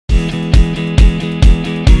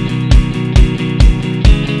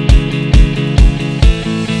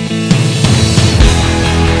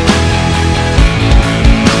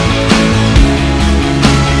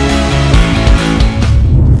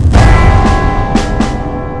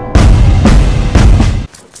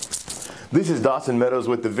This is Dawson Meadows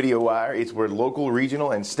with the Video Wire. It's where local,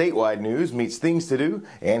 regional, and statewide news meets things to do,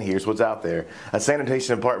 and here's what's out there. A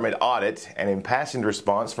sanitation department audit, an impassioned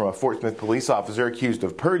response from a Fort Smith police officer accused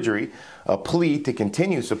of perjury, a plea to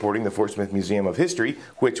continue supporting the Fort Smith Museum of History,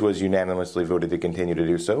 which was unanimously voted to continue to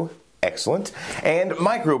do so. Excellent. And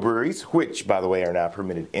microbreweries, which, by the way, are now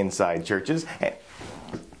permitted inside churches.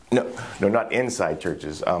 No, not inside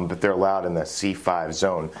churches, but they're allowed in the C5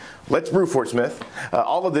 zone. Let's brew, Fort Smith.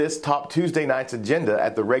 All of this top Tuesday night's agenda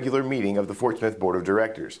at the regular meeting of the Fort Smith Board of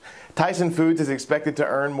Directors. Tyson Foods is expected to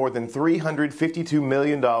earn more than $352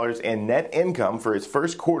 million in net income for its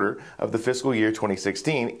first quarter of the fiscal year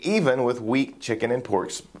 2016, even with weak chicken and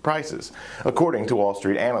pork prices, according to Wall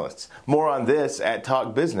Street analysts. More on this at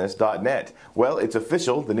talkbusiness.net. Well, it's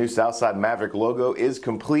official. The new Southside Maverick logo is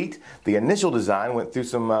complete. The initial design went through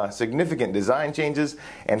some significant design changes,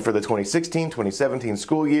 and for the 2016-2017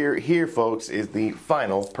 school year, here, folks, is the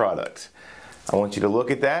final product. I want you to look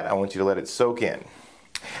at that. I want you to let it soak in.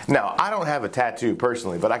 Now, I don't have a tattoo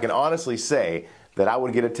personally, but I can honestly say that I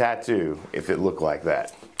would get a tattoo if it looked like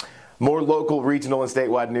that. More local, regional, and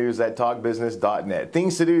statewide news at talkbusiness.net.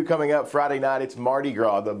 Things to do coming up Friday night. It's Mardi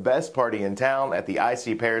Gras, the best party in town at the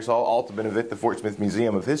IC Paris Hall, all to benefit the Fort Smith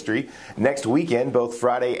Museum of History. Next weekend, both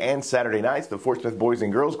Friday and Saturday nights, the Fort Smith Boys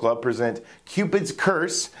and Girls Club present Cupid's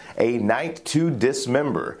Curse, a night to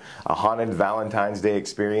dismember, a haunted Valentine's Day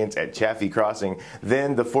experience at Chaffee Crossing.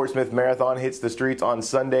 Then the Fort Smith Marathon hits the streets on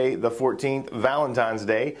Sunday, the 14th, Valentine's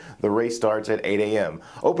Day. The race starts at 8 a.m.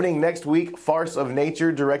 Opening next week, Farce of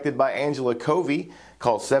Nature, directed by Angela Covey.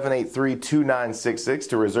 Call 783-2966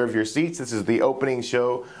 to reserve your seats. This is the opening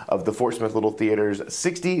show of the Fort Smith Little Theater's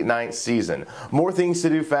 69th season. More things to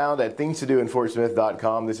do found at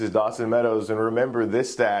thingstodoinfortsmith.com. This is Dawson Meadows, and remember,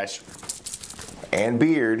 this stash and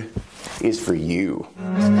beard is for you.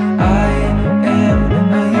 I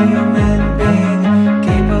am a human being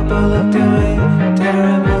capable of doing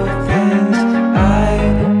terrible things. I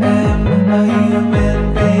am a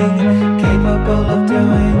human being capable of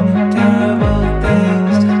doing terrible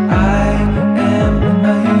things. I am a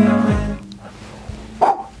human.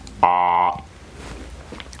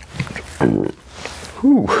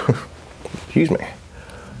 Excuse me.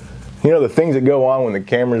 You know, the things that go on when the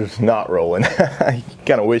camera's not rolling. You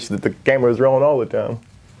kind of wish that the camera was rolling all the time.